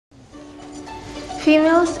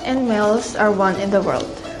Females and males are one in the world.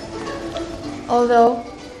 Although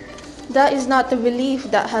that is not the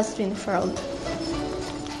belief that has been furled.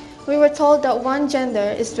 We were told that one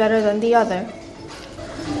gender is better than the other.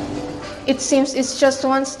 It seems it's just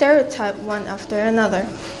one stereotype, one after another.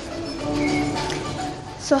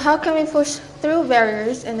 So how can we push through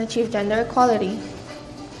barriers and achieve gender equality?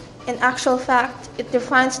 In actual fact, it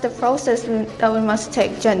defines the process that we must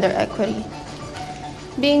take gender equity.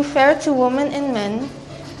 Being fair to women and men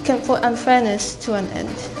can put unfairness to an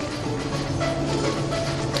end.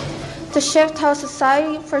 To shift how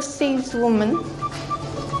society perceives women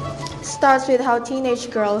starts with how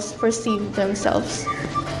teenage girls perceive themselves.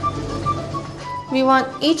 We want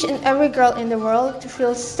each and every girl in the world to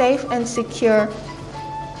feel safe and secure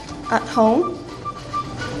at home,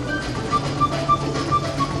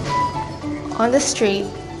 on the street,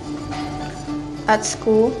 at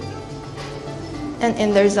school, and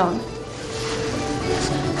in their zone.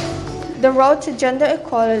 The road to gender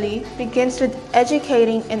equality begins with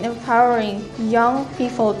educating and empowering young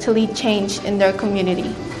people to lead change in their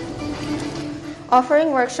community.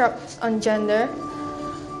 Offering workshops on gender,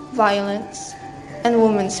 violence, and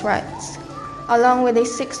women's rights, along with a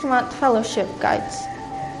 6-month fellowship guides.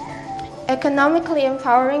 Economically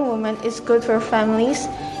empowering women is good for families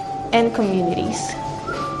and communities.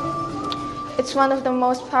 It's one of the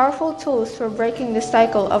most powerful tools for breaking the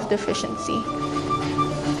cycle of deficiency.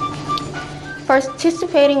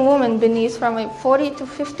 Participating women benefit from a 40 to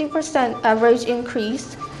 50% average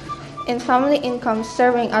increase in family income,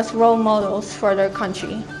 serving as role models for their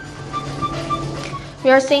country.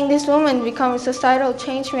 We are seeing these women become societal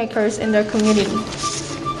change makers in their community.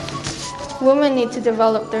 Women need to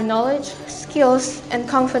develop their knowledge, skills, and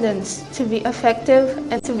confidence to be effective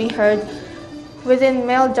and to be heard within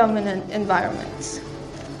male-dominant environments.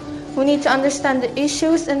 We need to understand the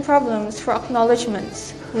issues and problems for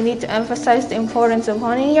acknowledgements. We need to emphasize the importance of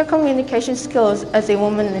honing your communication skills as a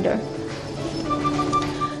woman leader.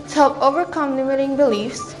 To help overcome limiting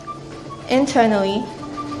beliefs internally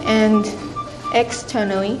and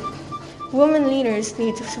externally, women leaders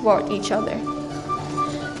need to support each other.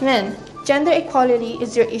 Men, gender equality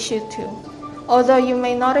is your issue too. Although you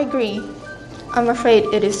may not agree, I'm afraid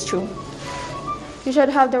it is true. You should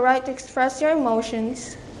have the right to express your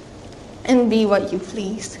emotions and be what you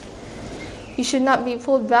please. You should not be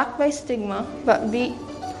pulled back by stigma, but be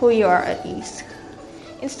who you are at ease.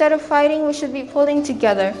 Instead of fighting, we should be pulling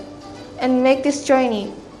together and make this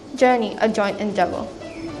journey a joint endeavor.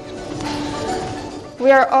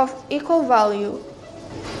 We are of equal value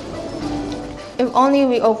if only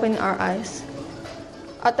we open our eyes.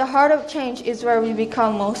 At the heart of change is where we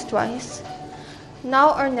become most wise.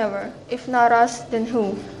 Now or never, if not us, then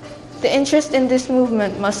who? The interest in this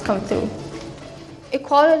movement must come through.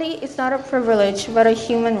 Equality is not a privilege, but a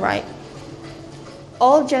human right.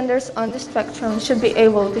 All genders on the spectrum should be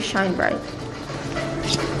able to shine bright.